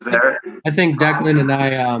there. I think Declan and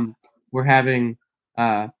I were having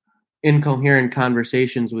incoherent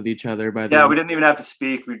conversations with each other. By the Yeah, end. we didn't even have to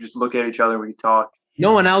speak. We just look at each other. We talk.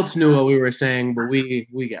 No one else knew what we were saying, but we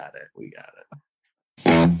got it. We got it.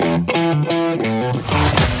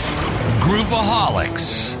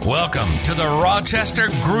 Groovaholics, welcome to the Rochester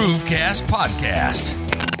Groovecast podcast.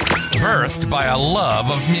 Birthed by a love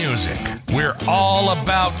of music, we're all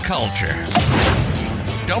about culture.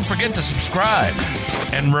 Don't forget to subscribe.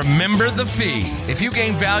 And remember the fee. If you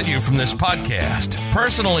gain value from this podcast,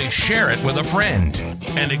 personally share it with a friend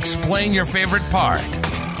and explain your favorite part.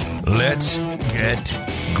 Let's get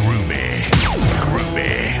groovy.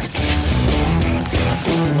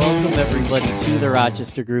 Welcome, everybody, to the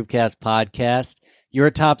Rochester Groovecast podcast, your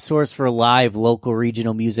top source for live, local,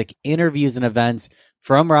 regional music, interviews, and events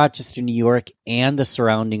from Rochester, New York, and the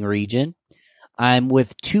surrounding region. I'm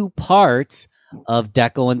with two parts of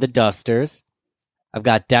Deco and the Dusters. I've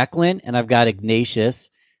got Declan and I've got Ignatius.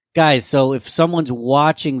 Guys, so if someone's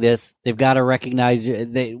watching this, they've got to recognize you.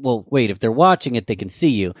 If they're watching it, they can see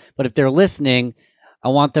you. But if they're listening, I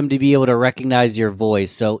want them to be able to recognize your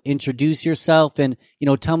voice. So introduce yourself and,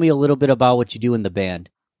 tell me a little bit about what you do in the band.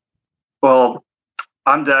 Well,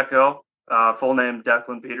 I'm Deco, full name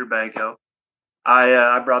Declan Peter Banco.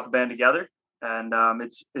 I brought the band together, and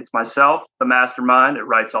it's myself, the mastermind, that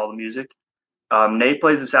writes all the music. Nate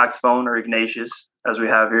plays the saxophone, or Ignatius, as we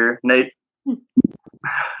have here. Nate.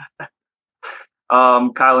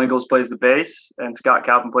 Kyle Ingalls plays the bass, and Scott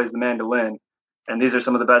Calvin plays the mandolin. And these are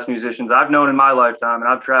some of the best musicians I've known in my lifetime, and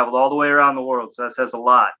I've traveled all the way around the world, so that says a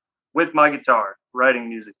lot. With my guitar, writing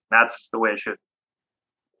music. That's the way it should be.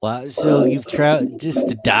 Wow, so you've traveled, just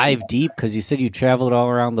to dive deep, because you said you traveled all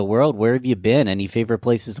around the world. Where have you been? Any favorite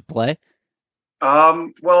places to play?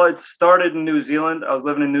 Well, it started in New Zealand. I was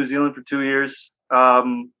living in New Zealand for 2 years.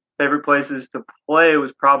 Favorite places to play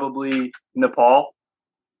was probably Nepal,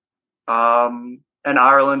 and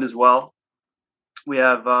Ireland as well. We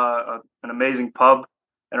have an amazing pub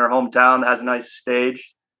in our hometown that has a nice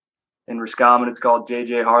stage in Roscommon. It's called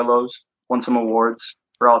JJ Harlow's. Won some awards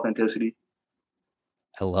for authenticity.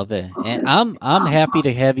 I love it. And I'm happy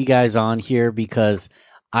to have you guys on here because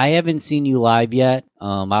I haven't seen you live yet.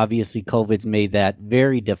 Obviously, COVID's made that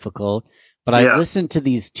very difficult. But I listened to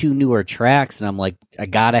these two newer tracks, and I'm like, I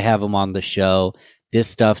got to have them on the show. This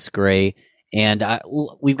stuff's great. And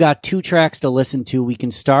we've got two tracks to listen to. We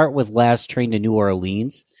can start with Last Train to New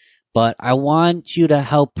Orleans, but I want you to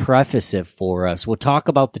help preface it for us. We'll talk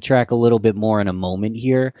about the track a little bit more in a moment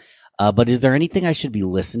here. But is there anything I should be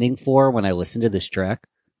listening for when I listen to this track?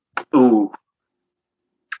 Ooh,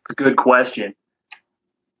 it's a good question.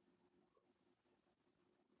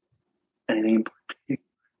 Anything in particular?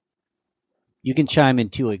 You can chime in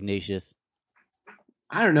too, Ignatius.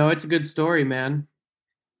 I don't know. It's a good story, man.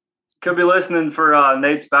 Could be listening for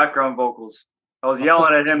Nate's background vocals. I was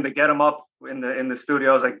yelling at him to get him up in the studio.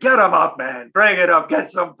 I was like, "Get him up, man! Bring it up! Get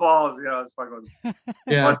some balls!" It's fucking.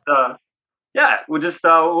 Yeah. But we'll just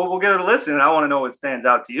we'll give it a listen. And I want to know what stands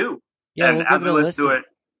out to you. Yeah, and we'll as give it we a listen listen. to it,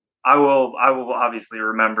 I will obviously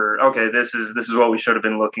remember. Okay, this is what we should have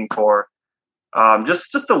been looking for.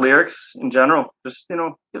 Just the lyrics in general. Just give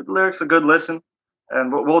the lyrics a good listen,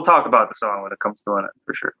 and we'll talk about the song when it comes to it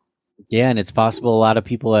for sure. Yeah, and it's possible a lot of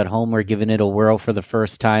people at home are giving it a whirl for the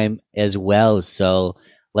first time as well. So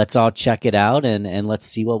let's all check it out and let's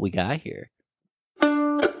see what we got here.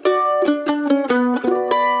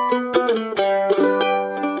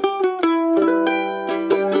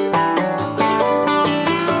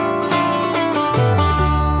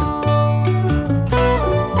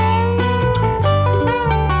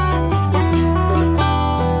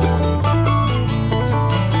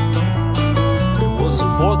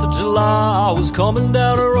 I was coming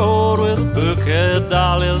down the road with a bouquet of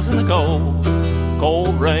dahlias in the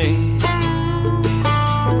cold rain.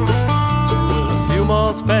 Well, a few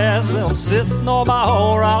months passed and I'm sitting on my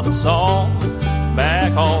own writing song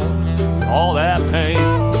back home, all that pain.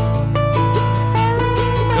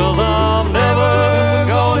 Cause I'm never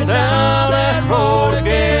going down that road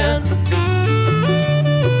again.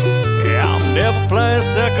 Yeah, I'm never playing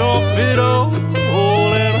second fiddle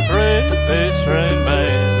in a freight bass train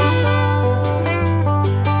band.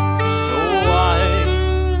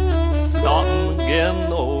 Starting again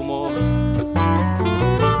no more.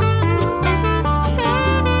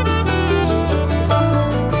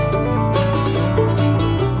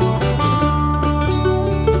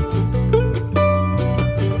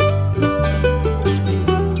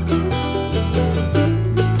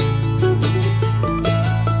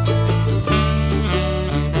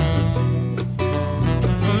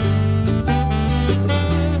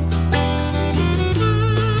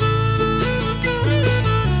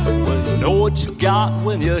 what you got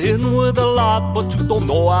when you're in with a lot, but you don't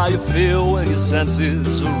know how you feel when your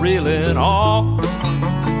senses are reeling off.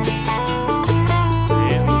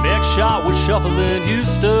 And the next shot was shuffling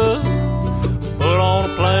used to put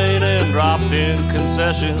on a plane and drop in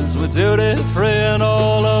concessions with duty free and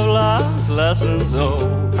all of life's lessons.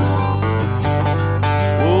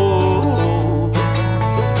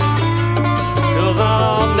 Cause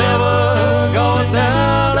I'm never going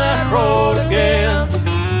down that road again.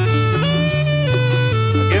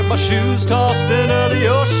 I get my shoes tossed into the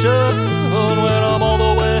ocean when I'm all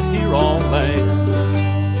the way here on land.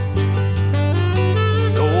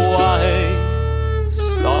 No, I ain't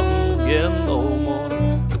starting again no more.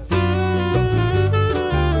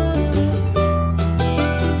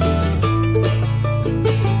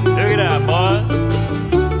 Check it out, boy.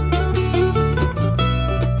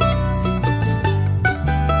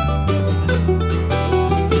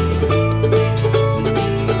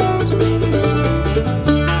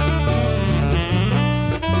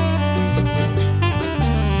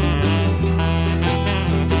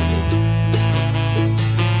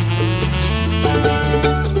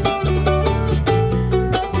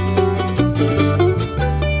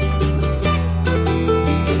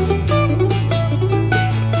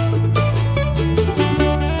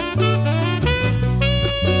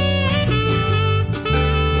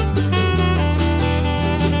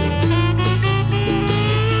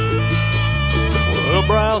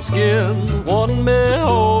 Skin won me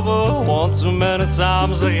over one too many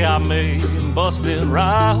times. They got me busting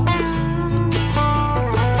rounds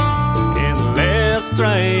in the last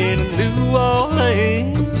train in New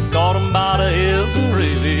Orleans. Caught them by the heels and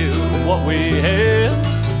revealed what we had.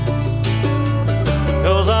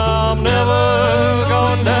 Cause I'm never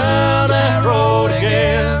going down that road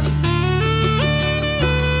again.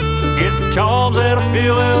 Getting charms and a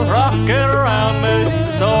feeling rocking around me,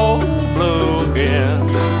 so blue again.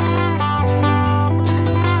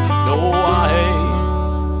 No,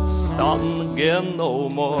 I ain't starting again no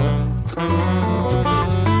more.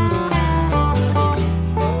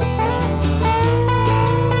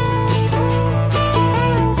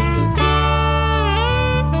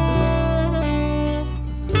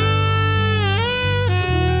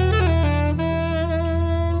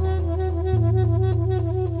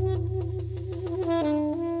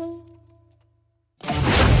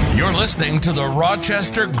 You're listening to the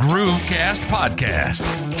Rochester Groovecast podcast.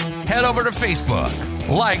 Head over to Facebook,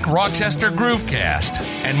 like Rochester Groovecast,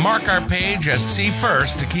 and mark our page as See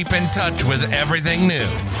First to keep in touch with everything new.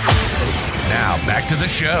 Now, back to the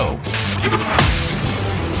show.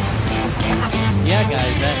 Yeah,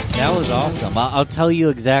 guys, that was awesome. I'll tell you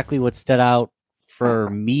exactly what stood out for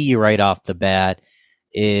me right off the bat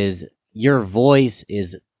is your voice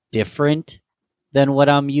is different than what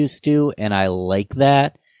I'm used to, and I like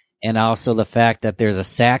that. And also the fact that there's a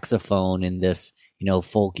saxophone in this,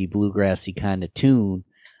 folky, bluegrassy kind of tune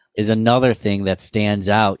is another thing that stands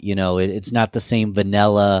out. It's not the same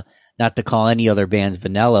vanilla, not to call any other bands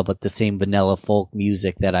vanilla, but the same vanilla folk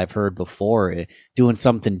music that I've heard before, doing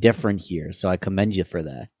something different here. So I commend you for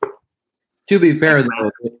that. To be fair,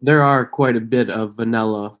 though, there are quite a bit of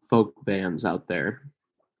vanilla folk bands out there.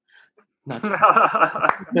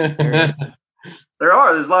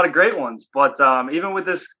 There's a lot of great ones, but even with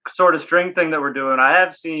this sort of string thing that we're doing, I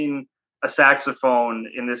have seen a saxophone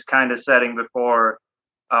in this kind of setting before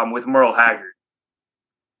with Merle Haggard.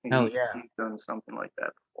 Hell yeah. He's done something like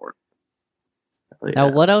that before. Yeah.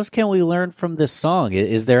 Now, what else can we learn from this song?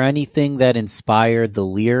 Is there anything that inspired the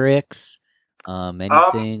lyrics?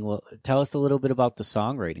 Anything? Tell us a little bit about the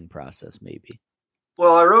songwriting process, maybe.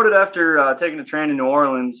 Well, I wrote it after taking a train to New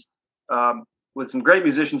Orleans with some great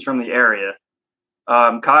musicians from the area.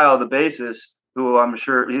 Kyle, the bassist, who I'm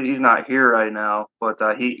sure he's not here right now, but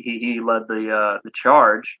he led the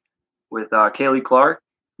charge with Kaylee Clark,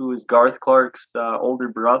 who is Garth Clark's older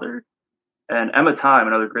brother, and Emma Time,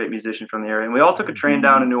 another great musician from the area. And we all took a train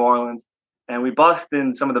down to New Orleans, and we busked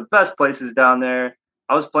in some of the best places down there.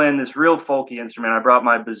 I was playing this real folky instrument. I brought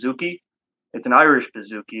my bouzouki. It's an Irish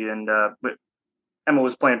bouzouki, and Emma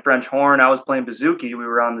was playing French horn. I was playing bouzouki. We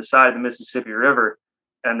were on the side of the Mississippi River,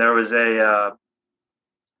 and there was a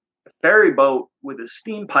ferry boat with a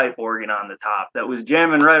steam pipe organ on the top that was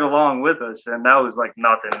jamming right along with us, and that was like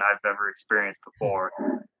nothing I've ever experienced before.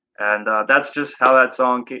 And that's just how that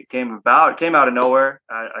song came about. It came out of nowhere.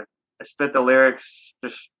 I spit the lyrics,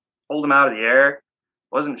 just pulled them out of the air.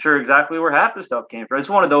 Wasn't sure exactly where half the stuff came from. It's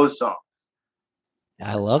one of those songs.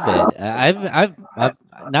 I love it. I've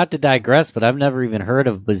not to digress, but I've never even heard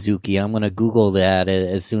of bouzouki. I'm going to Google that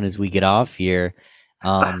as soon as we get off here.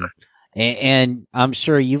 And I'm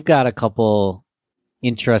sure you've got a couple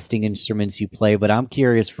interesting instruments you play, but I'm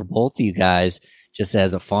curious for both of you guys, just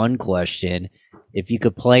as a fun question, if you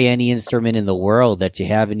could play any instrument in the world that you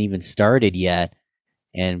haven't even started yet,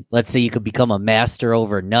 and let's say you could become a master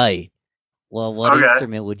overnight, well, what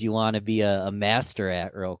instrument would you want to be a master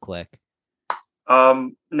at real quick?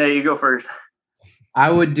 Nate, you go first. I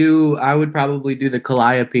would probably do the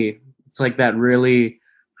calliope. It's like that really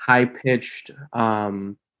high pitched,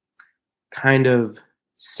 kind of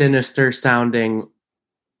sinister sounding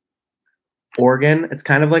organ. It's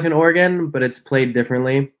kind of like an organ, but it's played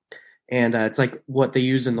differently. And it's like what they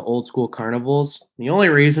use in the old school carnivals. The only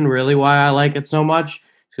reason really why I like it so much is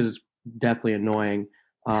because it's definitely annoying.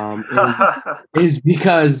 Is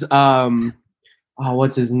because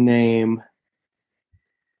what's his name?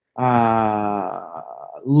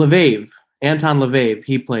 LaVave, Anton LaVave.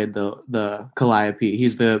 He played the calliope.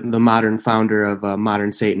 He's the modern founder of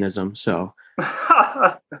modern Satanism. So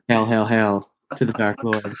hail, hail, hail to the Dark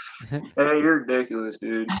Lord. Hey, you're ridiculous,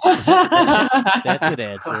 dude. That's an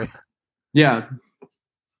answer. Yeah.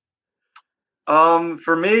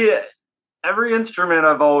 For me, every instrument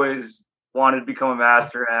I've always wanted to become a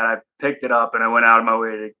master at, I picked it up and I went out of my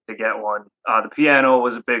way to get one. The piano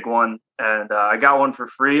was a big one, and I got one for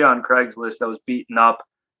free on Craigslist that was beaten up,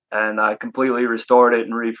 and I completely restored it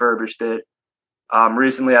and refurbished it.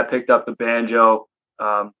 Recently, I picked up the banjo.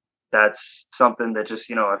 That's something that just,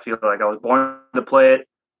 I feel like I was born to play it,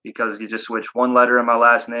 because you just switch one letter in my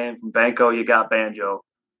last name from Banco, you got banjo.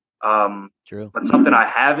 True. But something I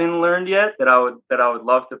haven't learned yet that I would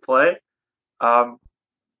love to play,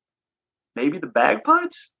 maybe the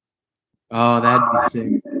bagpipes. Oh, that'd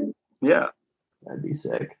be sick. Yeah, that'd be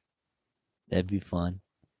sick. That'd be fun.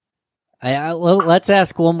 Let's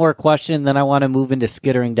ask one more question, then I want to move into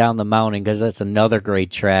Skittering Down the Mountain, because that's another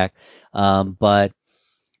great track. But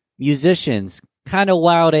musicians, kind of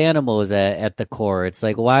wild animals at the core. It's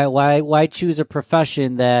like, why choose a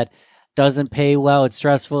profession that doesn't pay well? It's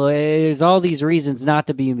stressful. There's all these reasons not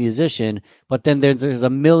to be a musician, but then there's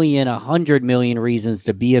 100 million reasons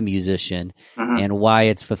to be a musician, and why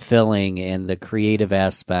it's fulfilling, and the creative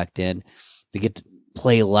aspect, and to get to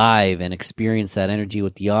play live and experience that energy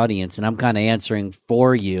with the audience. And I'm kind of answering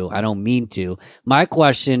for you. I don't mean to. My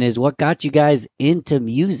question is, what got you guys into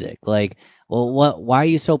music? Like, well, why are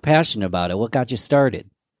you so passionate about it? What got you started?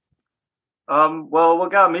 Well,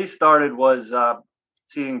 what got me started was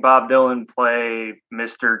seeing Bob Dylan play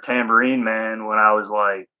Mr. Tambourine Man when I was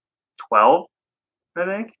like 12, I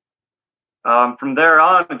think. From there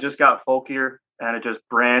on, it just got folkier, and it just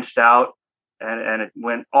branched out, and it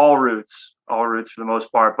went all roots for the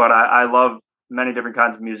most part. But I love many different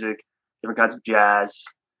kinds of music, different kinds of jazz.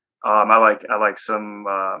 I like some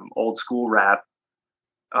old school rap.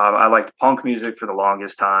 I liked punk music for the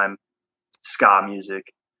longest time, ska music.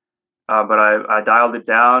 But I dialed it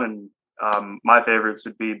down, and my favorites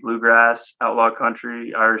would be bluegrass, outlaw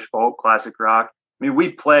country, Irish folk, classic rock. I mean, we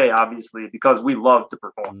play obviously because we love to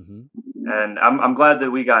perform, and I'm glad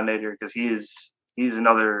that we got Nate here, because he's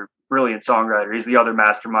another brilliant songwriter. He's the other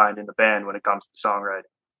mastermind in the band when it comes to songwriting.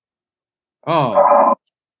 Oh,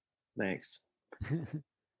 thanks.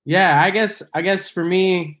 Yeah, I guess for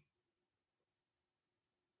me,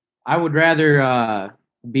 I would rather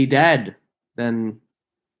be dead than,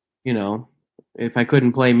 if I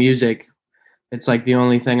couldn't play music. It's like the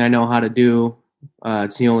only thing I know how to do.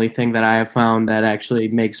 It's the only thing that I have found that actually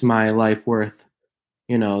makes my life worth,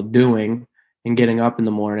 doing and getting up in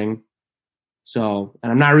the morning. So,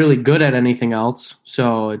 and I'm not really good at anything else.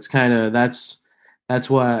 So it's kind of, that's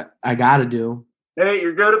what I got to do. Hey,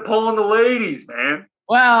 you're good at pulling the ladies, man.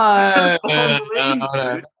 Well,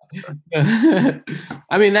 I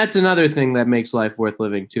mean, that's another thing that makes life worth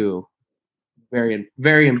living too. Very,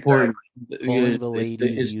 very important. Pulling the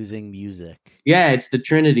ladies using music. Yeah, it's the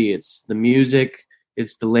Trinity. It's the music,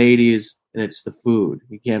 it's the ladies, and it's the food.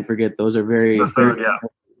 You can't forget those are very,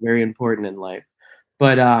 very important in life.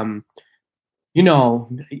 But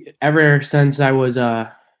ever since I was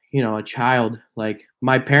a child, like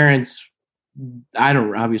my parents, I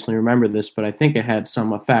don't obviously remember this, but I think it had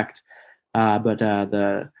some effect. But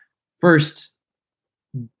the first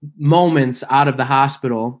moments out of the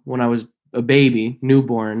hospital when I was a baby,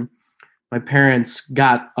 newborn, my parents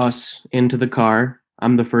got us into the car.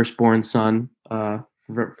 I'm the firstborn son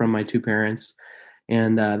from my two parents,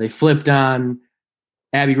 and they flipped on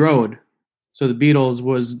Abbey Road. So the Beatles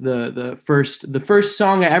was the first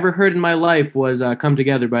song I ever heard in my life was "Come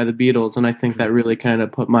Together" by the Beatles, and I think that really kind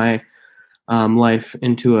of put my life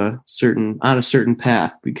into on a certain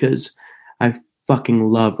path, because I fucking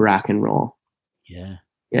love rock and roll. Yeah.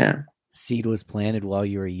 Seed was planted while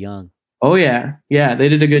you were young. Oh yeah, they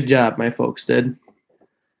did a good job. My folks did.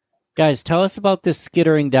 Guys, tell us about this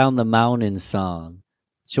Skittering Down the Mountain song.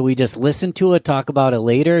 Should we just listen to it, talk about it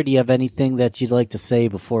later? Do you have anything that you'd like to say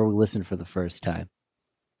before we listen for the first time?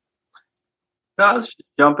 No, let's just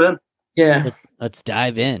jump in. Yeah. Let's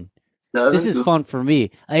dive in. No, This is fun for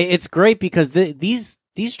me. It's great because these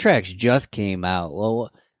tracks just came out. Well,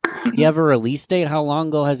 you have a release date? How long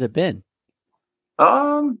ago has it been?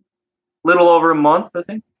 Little over a month, I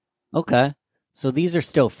think. Okay, so these are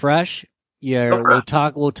still fresh. Yeah,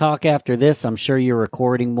 Okay. we'll talk after this. I'm sure you're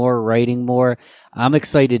recording more, writing more. I'm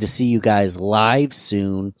excited to see you guys live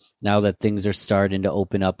soon now that things are starting to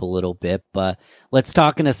open up a little bit. But let's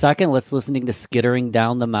talk in a second. Let's listening to Skittering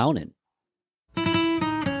Down the Mountain.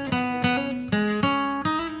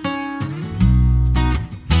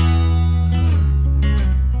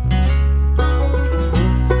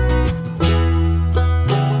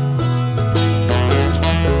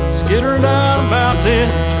 Skittering down a mountain,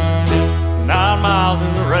 9 miles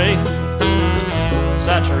in the rain,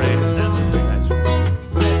 saturated.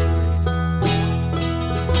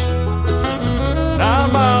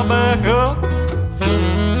 9 mile back up,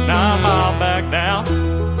 9 mile back down,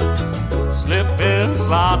 slipping,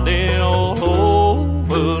 sliding all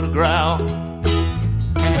over the ground.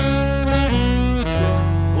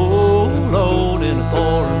 Oh Lord, in the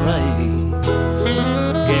pouring rain,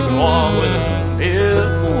 keeping warm with a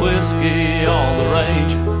nip whiskey on the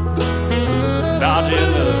range,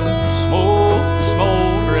 dodging the smoke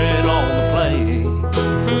smoldering on the plain,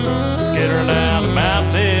 skittering down the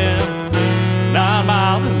mountain, 9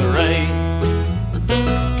 miles in the rain.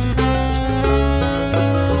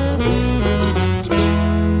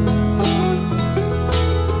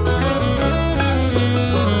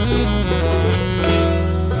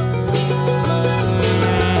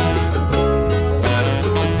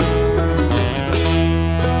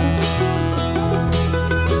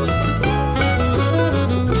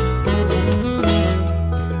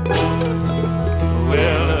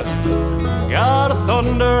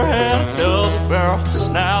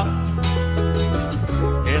 Snout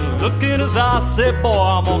and look in his eyes, said, boy,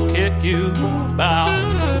 I'm gonna kick you about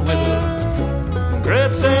with a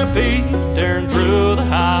great stampede tearing through the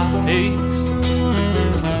high east.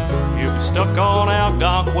 You'll be stuck on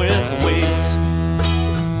Algonquin for weeks.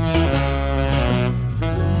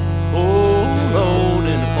 Oh Lord,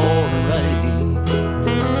 in the pouring rain,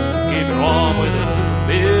 keeping warm with a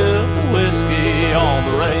bit of whiskey on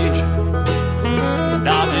the range,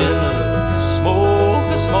 dodging the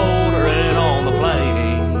smoke is smoldering on the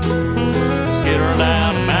plain, skittering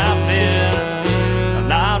down a mountain,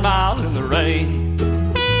 9 miles in the rain.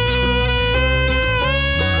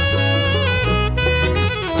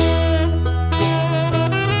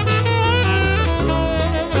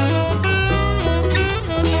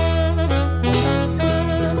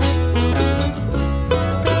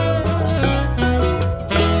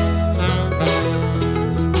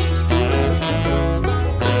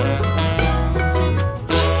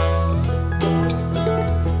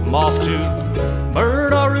 I'm off to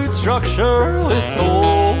Murder Root Structure with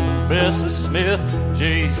old Bessie Smith.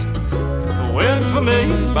 Jeez, waiting for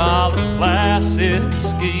me by the placid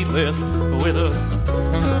ski lift with a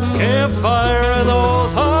campfire and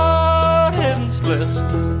those hard-hitting splits.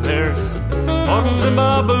 There's puddles in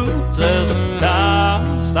my boots as the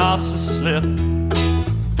time starts to slip.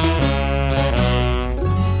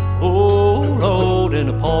 Oh Lord, in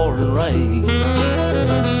the pouring rain,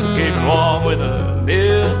 keeping warm with a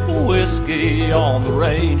nip of whiskey on the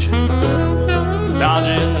range,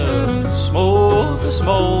 dodging the smoke that's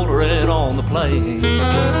smoldering on the plains,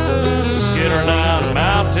 skittering down a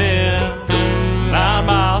mountain, 9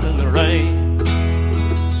 miles in the rain.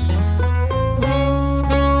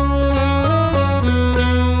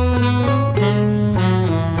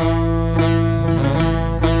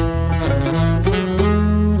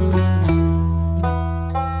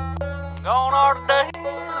 Gone are the days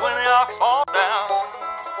when the ox fall down,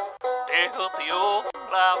 dig up the old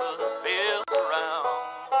plow the fields around.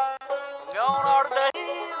 Gone are the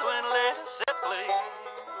days when let it sit bleed,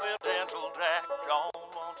 with gentle Jack John,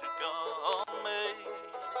 won't you come me?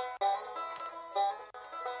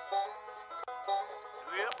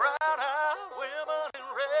 With brown-eyed women and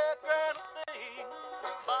red grenadine,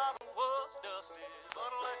 the bottom was dusty,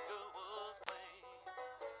 but liquor was clean.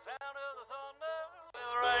 Sound of the thunder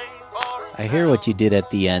with rain pouring. I hear what you did at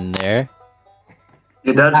the end there.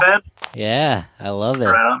 You dead fan? Yeah, I love it.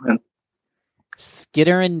 Right on, man.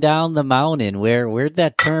 Skittering down the mountain. Where'd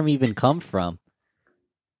that term even come from?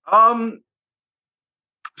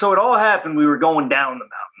 So it all happened. We were going down the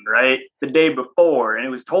mountain, right? The day before, and it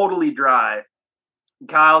was totally dry.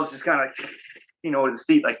 Kyle's just kind of, with his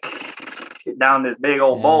feet like down this big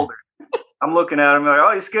old Yeah. boulder. I'm looking at him like,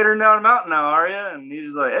 oh, you skittering down the mountain now, are you? And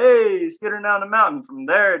he's like, hey, skittering down the mountain. From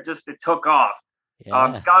there, it took off.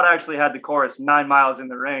 Yeah. Scott actually had the chorus 9 miles in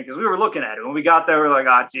the rain because we were looking at it. When we got there, we were like,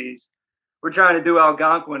 oh, geez, we're trying to do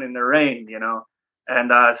Algonquin in the rain, you know?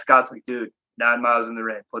 And Scott's like, dude, 9 miles in the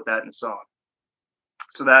rain, put that in the song.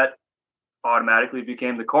 So that automatically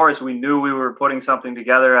became the chorus. We knew we were putting something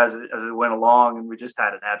together as it went along, and we just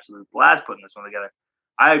had an absolute blast putting this one together.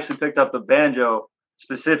 I actually picked up the banjo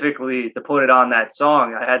specifically to put it on that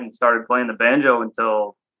song. I hadn't started playing the banjo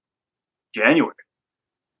until January.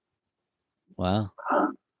 Wow.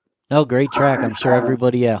 No, great track. I'm sure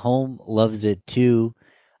everybody at home loves it too.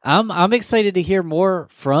 I'm excited to hear more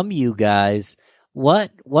from you guys.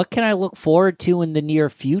 What can I look forward to in the near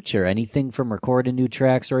future? Anything from recording new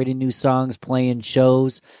tracks, writing new songs, playing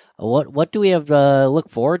shows? What do we have to look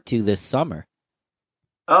forward to this summer?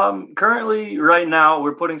 Currently, right now,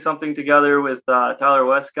 we're putting something together with Tyler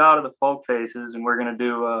Westcott of the Folk Faces, and we're going to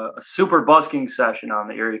do a super busking session on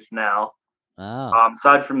the Erie Canal. Oh.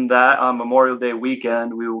 Aside from that, on Memorial Day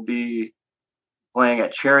weekend, we will be playing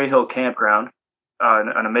at Cherry Hill Campground,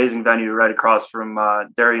 an amazing venue right across from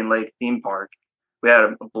Darien Lake Theme Park. We had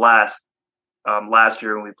a blast last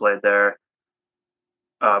year when we played there.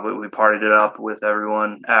 We partied it up with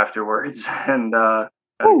everyone afterwards, and had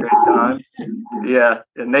a great time. Yeah,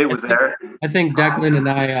 and Nate was there. I think Declan and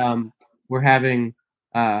I were having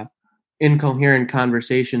incoherent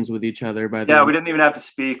conversations with each other. By the Yeah, we didn't even have to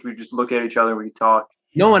speak. We just look at each other. We talk.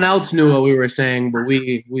 No one else knew what we were saying, but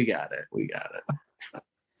we got it. We got it.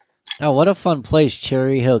 Oh, what a fun place,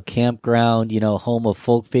 Cherry Hill Campground, home of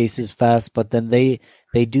Folk Faces Fest. But then they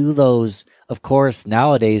do those, of course,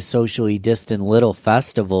 nowadays socially distant little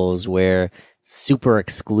festivals where super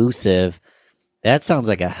exclusive. That sounds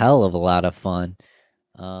like a hell of a lot of fun.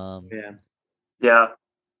 Yeah.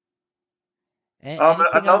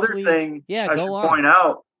 Another thing I should point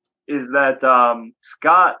out is that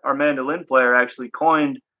Scott, our mandolin player, actually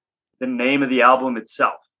coined the name of the album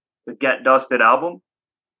itself, the Get Dusted album.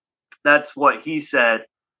 That's what he said,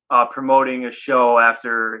 promoting a show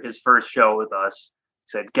after his first show with us.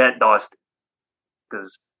 He said, "Get dusted,"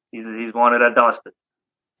 because he's wanted a dusted.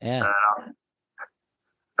 Yeah.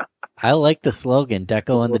 I like the slogan,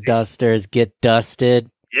 Deco and the Dusters, get dusted.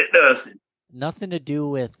 Get dusted. Nothing to do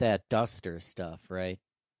with that duster stuff, right?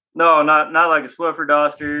 No, not like a Swiffer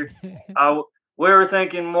duster. We were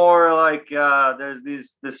thinking more like there's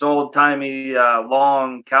this old timey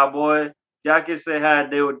long cowboy jackets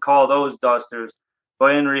they would call those dusters.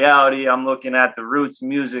 But in reality, I'm looking at the roots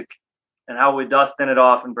music and how we're dusting it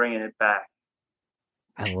off and bringing it back.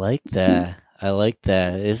 I like that.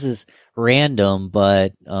 This is random,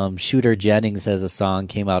 but Shooter Jennings has a song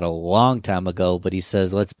came out a long time ago, but he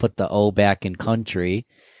says, let's put the O back in country.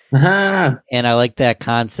 And I like that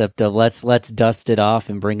concept of let's dust it off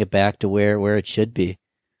and bring it back to where it should be.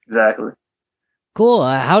 Exactly. Cool.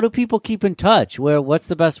 How do people keep in touch? What's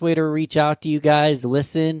the best way to reach out to you guys,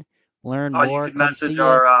 listen, learn more? You can message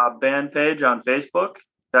our band page on Facebook,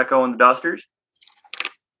 Deco and the Dusters.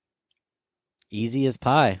 Easy as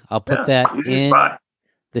pie. I'll put that in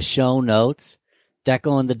the show notes.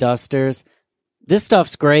 Deco and the Dusters. This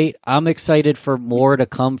stuff's great. I'm excited for more to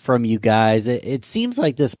come from you guys. It seems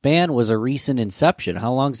like this band was a recent inception.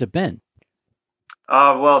 How long's it been?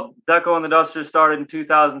 Well, Deco and the Dusters started in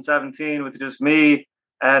 2017 with just me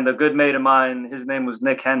and a good mate of mine. His name was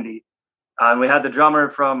Nick Hendy. And we had the drummer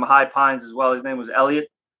from High Pines as well. His name was Elliot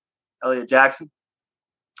Jackson.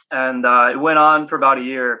 And it went on for about a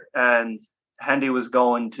year. And Hendy was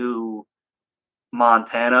going to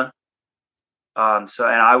Montana. And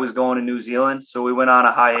I was going to New Zealand. So we went on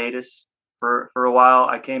a hiatus for a while.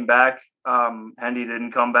 I came back. Hendy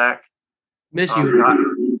didn't come back. Miss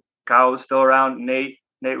you. Kyle was still around. Nate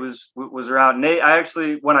was around. Nate, I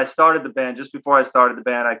actually, when I started the band, just before I started the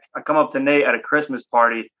band, I come up to Nate at a Christmas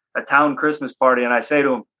party, a town Christmas party, and I say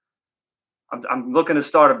to him, I'm looking to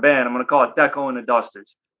start a band. I'm going to call it Deco and the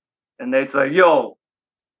Dusters. And Nate's like, yo,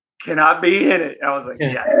 can I be in it? I was like,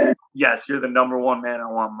 yes, you're the number one man. I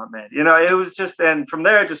want my man. It was just, and from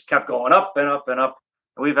there, it just kept going up and up and up.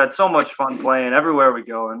 And we've had so much fun playing everywhere we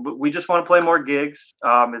go. And we just want to play more gigs.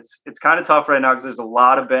 It's kind of tough right now because there's a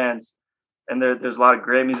lot of bands and there's a lot of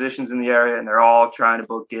great musicians in the area and they're all trying to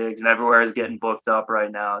book gigs and everywhere is getting booked up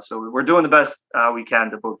right now. So we're doing the best we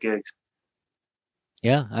can to book gigs.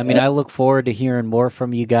 Yeah, I mean, I look forward to hearing more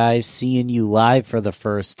from you guys, seeing you live for the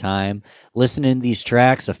first time, listening to these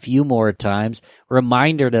tracks a few more times.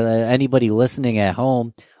 Reminder to anybody listening at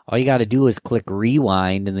home, all you got to do is click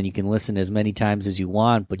rewind, and then you can listen as many times as you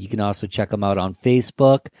want, but you can also check them out on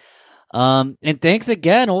Facebook. And thanks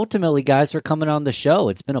again, ultimately, guys, for coming on the show.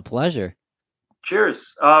 It's been a pleasure.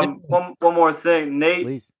 Cheers. One more thing. Nate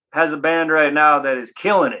Please. has a band right now that is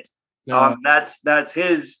killing it. That's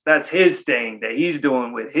his thing that he's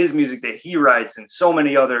doing with his music that he writes, and so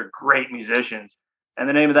many other great musicians. And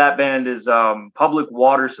the name of that band is Public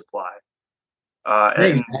Water Supply.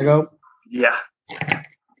 Thanks, Dago. Yeah.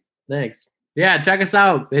 Thanks. Yeah, check us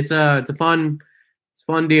out. It's a fun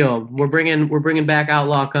deal. We're bringing back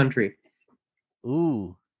Outlaw Country.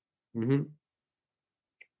 Ooh. Mm-hmm.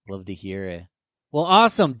 Love to hear it. Well,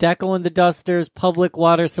 awesome. Deco and the Dusters, Public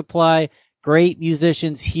Water Supply, great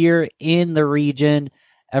musicians here in the region.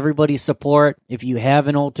 Everybody support. If you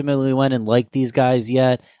haven't ultimately went and liked these guys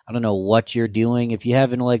yet, I don't know what you're doing. If you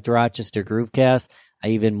haven't liked Rochester Groovecast, I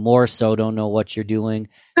even more so don't know what you're doing.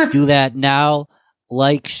 Do that now.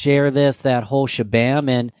 Like, share this, that whole shabam.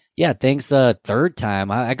 And yeah, thanks a third time.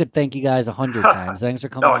 I could thank you guys 100 times. Thanks for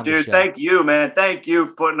coming on the show. Thank you, man. Thank you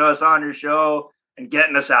for putting us on your show and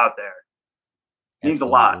getting us out there. It means a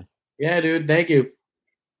lot. Yeah, dude. Thank you.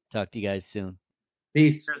 Talk to you guys soon.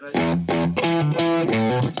 Peace.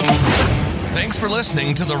 Thanks for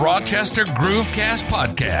listening to the Rochester Groovecast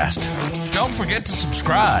podcast. Don't forget to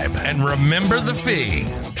subscribe and remember the fee.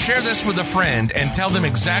 Share this with a friend and tell them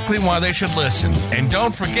exactly why they should listen. And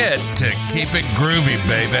don't forget to keep it groovy,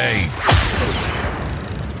 baby.